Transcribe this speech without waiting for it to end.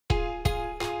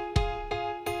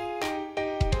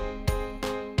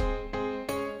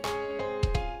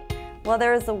Well,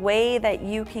 there's a way that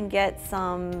you can get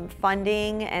some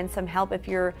funding and some help if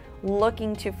you're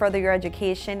looking to further your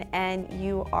education and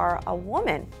you are a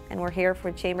woman. And we're here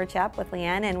for Chamber Chat with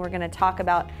Leanne, and we're going to talk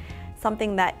about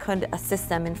something that could assist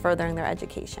them in furthering their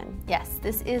education. Yes,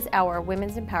 this is our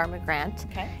Women's Empowerment Grant.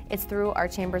 Okay. It's through our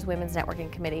Chamber's Women's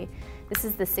Networking Committee. This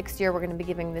is the 6th year we're going to be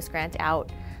giving this grant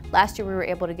out. Last year we were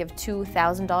able to give two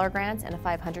 $1,000 grants and a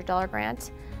 $500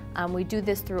 grant. We do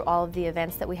this through all of the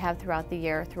events that we have throughout the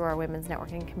year through our Women's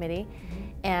Networking Committee,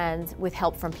 and with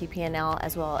help from PPNL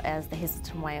as well as the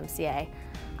Hazelton YMCA.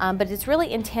 But it's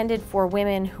really intended for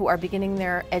women who are beginning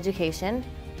their education,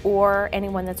 or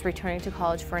anyone that's returning to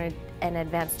college for an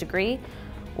advanced degree,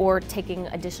 or taking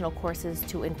additional courses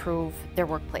to improve their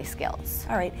workplace skills.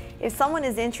 All right, if someone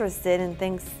is interested and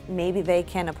thinks maybe they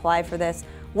can apply for this,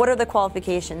 what are the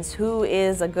qualifications? Who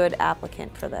is a good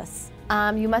applicant for this?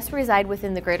 You must reside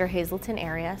within the Greater Hazelton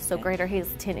area, so Greater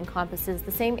Hazelton encompasses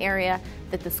the same area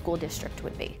that the school district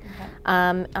would be.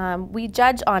 Okay. We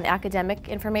judge on academic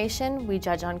information, we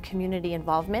judge on community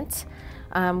involvement,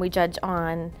 we judge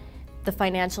on the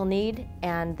financial need,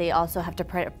 and they also have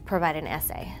to provide an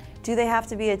essay. Do they have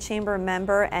to be a chamber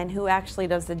member, and who actually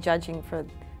does the judging for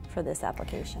this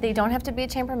application? They don't have to be a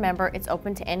chamber member. It's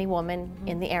open to any woman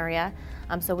in the area.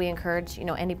 So we encourage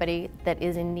anybody that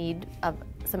is in need of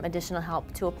some additional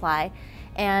help to apply.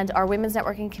 And our Women's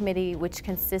Networking Committee, which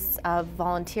consists of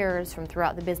volunteers from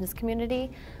throughout the business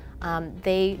community,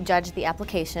 they judge the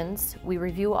applications. We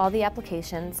review all the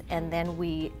applications, and then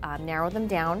we narrow them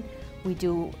down. We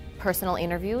do personal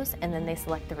interviews, and then they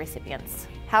select the recipients.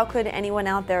 How could anyone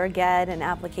out there get an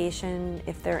application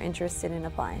if they're interested in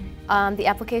applying? The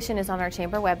application is on our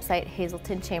chamber website,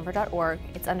 hazeltonchamber.org.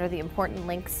 It's under the important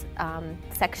links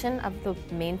section of the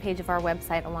main page of our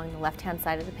website along the left-hand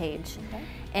side of the page. Okay.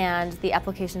 And the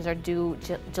applications are due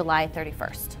July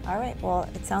 31st. All right, well,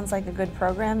 it sounds like a good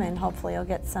program, and hopefully you'll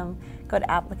get some good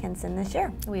applicants in this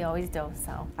year. We always do,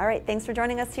 so. All right, thanks for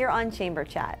joining us here on Chamber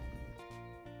Chat.